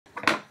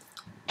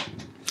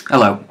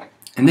Hello,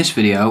 in this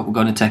video we're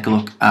going to take a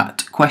look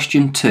at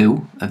question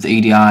 2 of the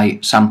EDI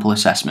sample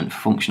assessment for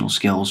functional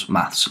skills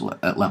maths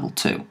at level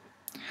 2.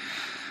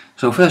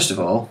 So first of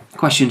all, the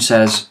question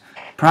says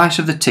price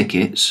of the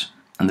tickets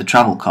and the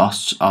travel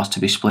costs are to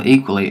be split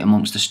equally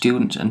amongst the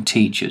students and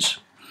teachers.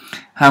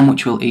 How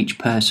much will each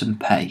person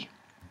pay?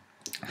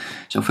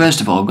 So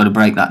first of all we've got to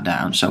break that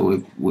down.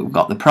 So we've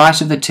got the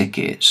price of the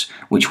tickets,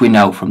 which we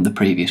know from the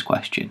previous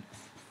question.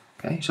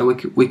 Okay, so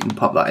we can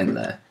pop that in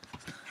there.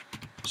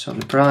 So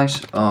the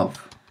price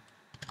of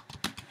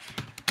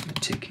the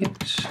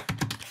tickets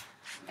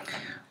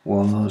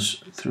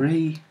was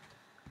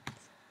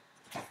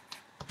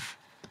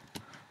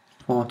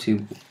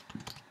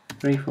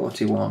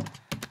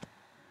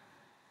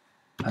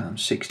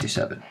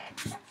 £341.67,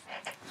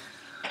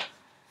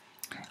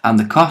 and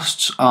the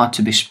costs are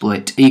to be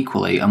split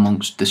equally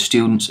amongst the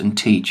students and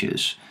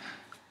teachers.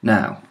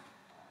 Now,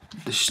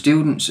 the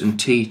students and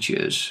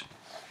teachers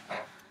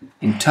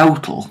in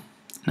total.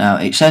 Now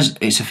it says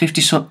it's a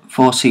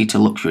 54-seater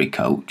luxury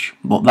coach,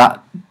 but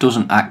that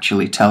doesn't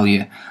actually tell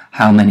you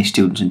how many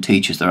students and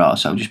teachers there are,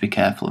 so just be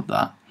careful of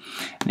that.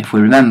 And if we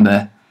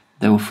remember,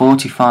 there were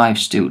 45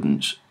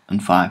 students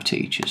and 5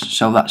 teachers,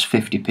 so that's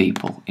 50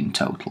 people in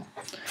total.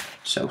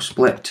 So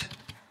split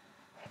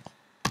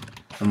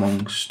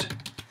amongst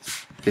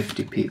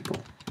 50 people.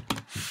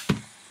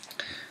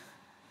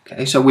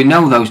 Okay, so we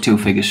know those two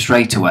figures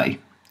straight away.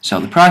 So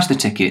the price of the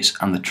tickets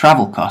and the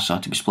travel costs are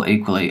to be split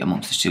equally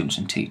amongst the students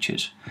and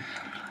teachers.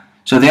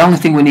 So the only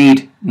thing we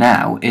need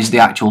now is the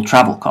actual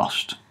travel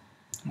cost.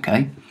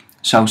 Okay,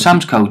 so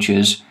Sam's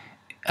Coaches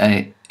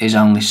is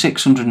only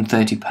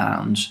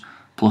 £630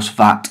 plus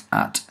VAT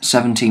at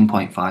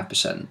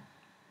 17.5%.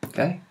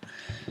 Okay,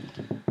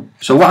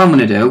 so what I'm going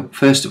to do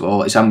first of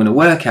all is I'm going to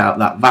work out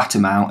that VAT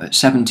amount at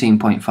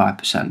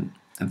 17.5%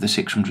 of the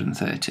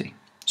 630.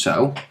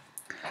 So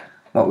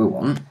what we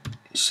want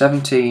is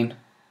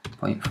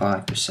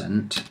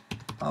 17.5%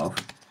 of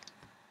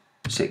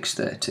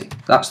 630.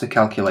 That's the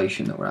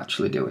calculation that we're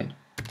actually doing.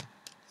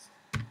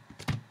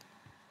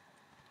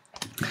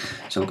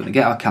 So we're going to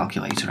get our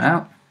calculator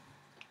out,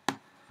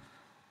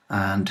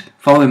 and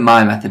following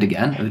my method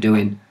again of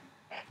doing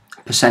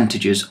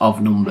percentages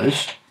of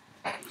numbers,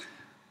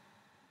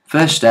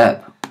 first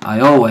step, I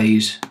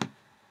always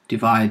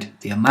divide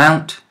the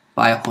amount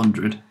by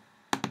 100,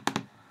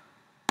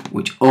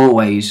 which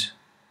always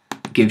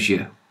gives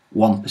you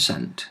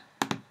 1%.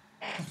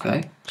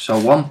 Okay, so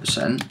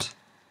 1%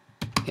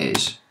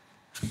 is,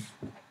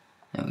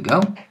 there we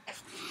go,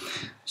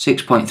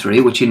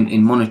 6.3, which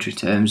in monetary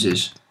terms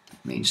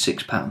means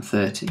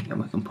 £6.30,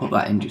 and we can put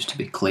that in just to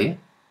be clear.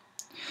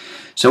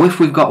 So if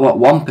we've got what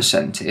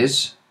 1%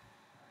 is,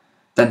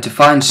 then to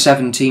find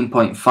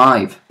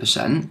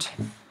 17.5%,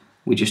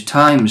 we just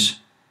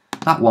times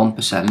that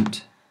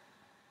 1%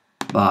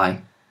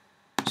 by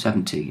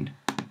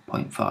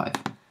 17.5.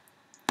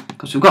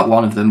 Because we've got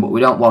one of them, but we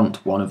don't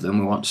want one of them,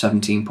 we want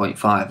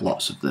 17.5,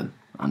 lots of them.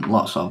 And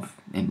lots of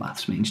in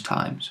maths means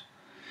times.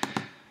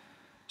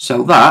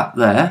 So that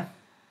there,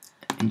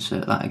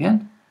 insert that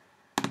again,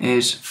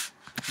 is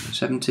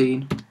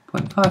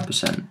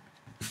 17.5%.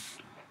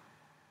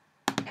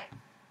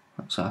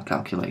 That's our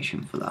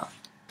calculation for that.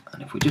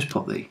 And if we just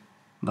put the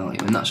value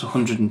in, that's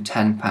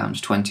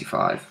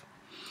 £110.25.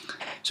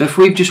 So if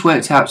we've just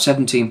worked out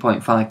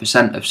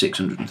 17.5% of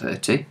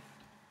 630,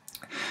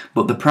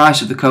 but the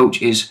price of the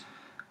coach is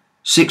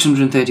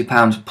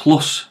 £630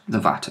 plus the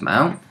VAT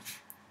amount,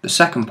 the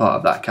second part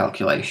of that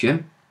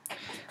calculation,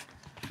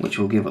 which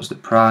will give us the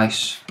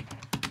price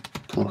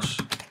plus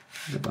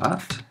the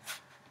VAT,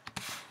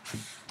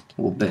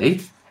 will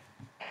be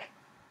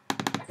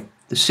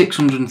the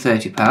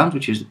 £630,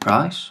 which is the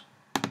price,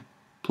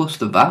 plus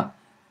the VAT,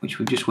 which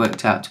we've just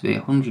worked out to be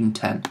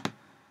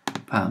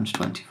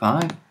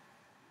 £110.25,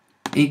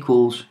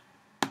 equals,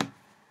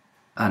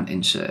 and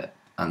insert.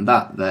 And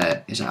that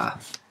there is our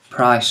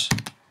price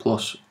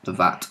plus the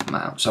VAT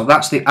amount. So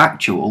that's the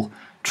actual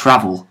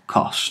travel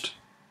cost,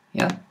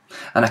 yeah,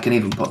 and I can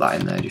even put that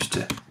in there just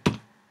to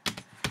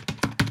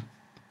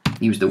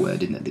use the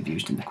wording that they've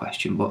used in the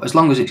question, but as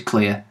long as it's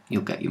clear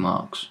you'll get your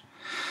marks.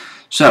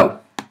 So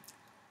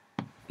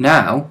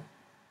now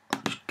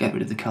I'll just get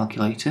rid of the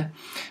calculator.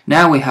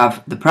 Now we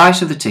have the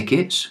price of the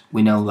tickets,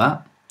 we know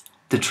that,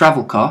 the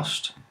travel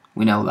cost,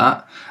 we know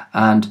that,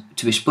 and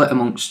to be split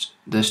amongst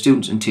the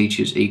students and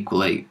teachers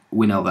equally,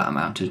 we know that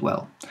amount as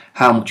well.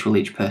 How much will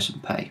each person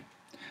pay?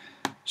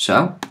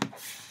 So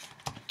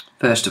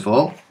first of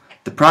all,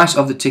 the price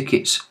of the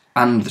tickets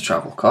and the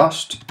travel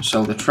cost.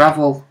 So the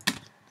travel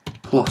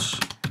plus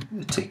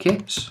the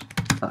tickets,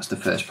 that's the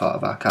first part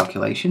of our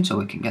calculation, so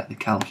we can get the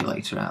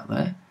calculator out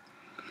there.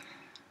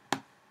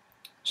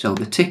 So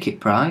the ticket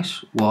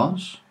price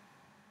was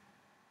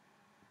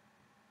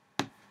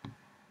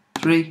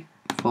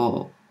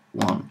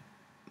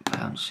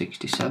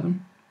 £341.67,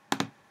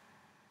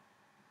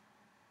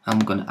 and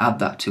we're going to add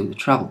that to the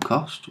travel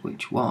cost,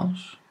 which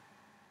was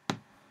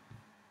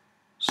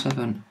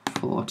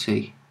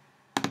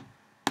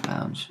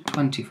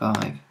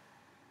 £740.25,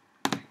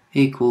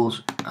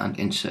 equals, and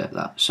insert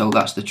that. So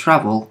that's the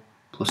travel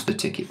plus the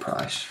ticket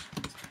price.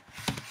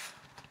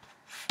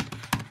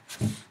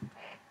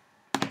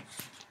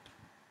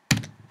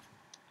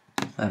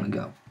 There we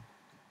go.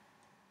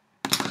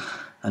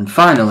 And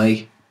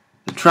finally,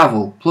 the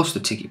travel plus the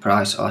ticket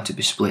price are to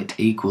be split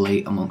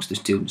equally amongst the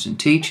students and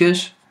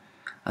teachers,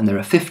 and there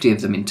are 50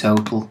 of them in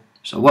total.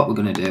 So what we're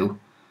going to do,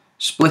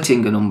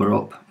 splitting a number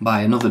up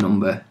by another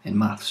number in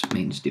maths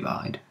means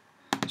divide.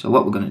 So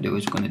what we're going to do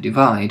is we're going to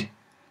divide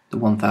the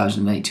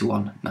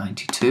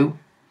 1081.92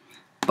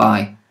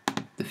 by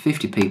the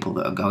 50 people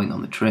that are going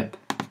on the trip,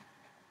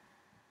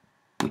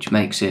 which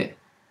makes it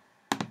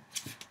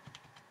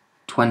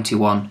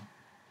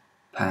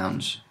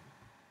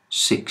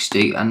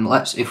 £21.60, and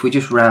if we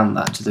just round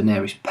that to the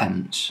nearest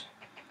pence,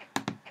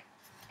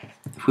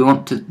 if we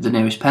want to the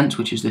nearest pence,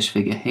 which is this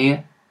figure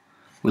here,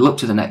 we look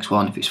to the next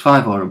one. If it's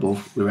 5 or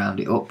above, we round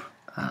it up,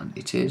 and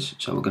it is,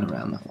 so we're going to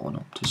round that one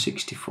up to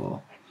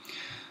 64.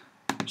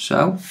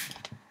 So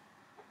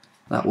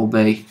that will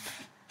be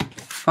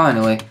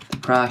finally the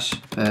price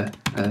per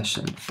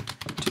person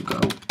to go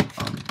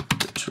on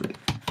the trip.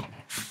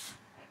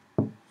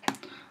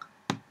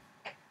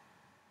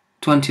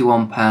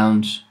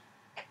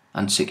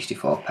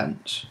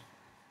 £21.64.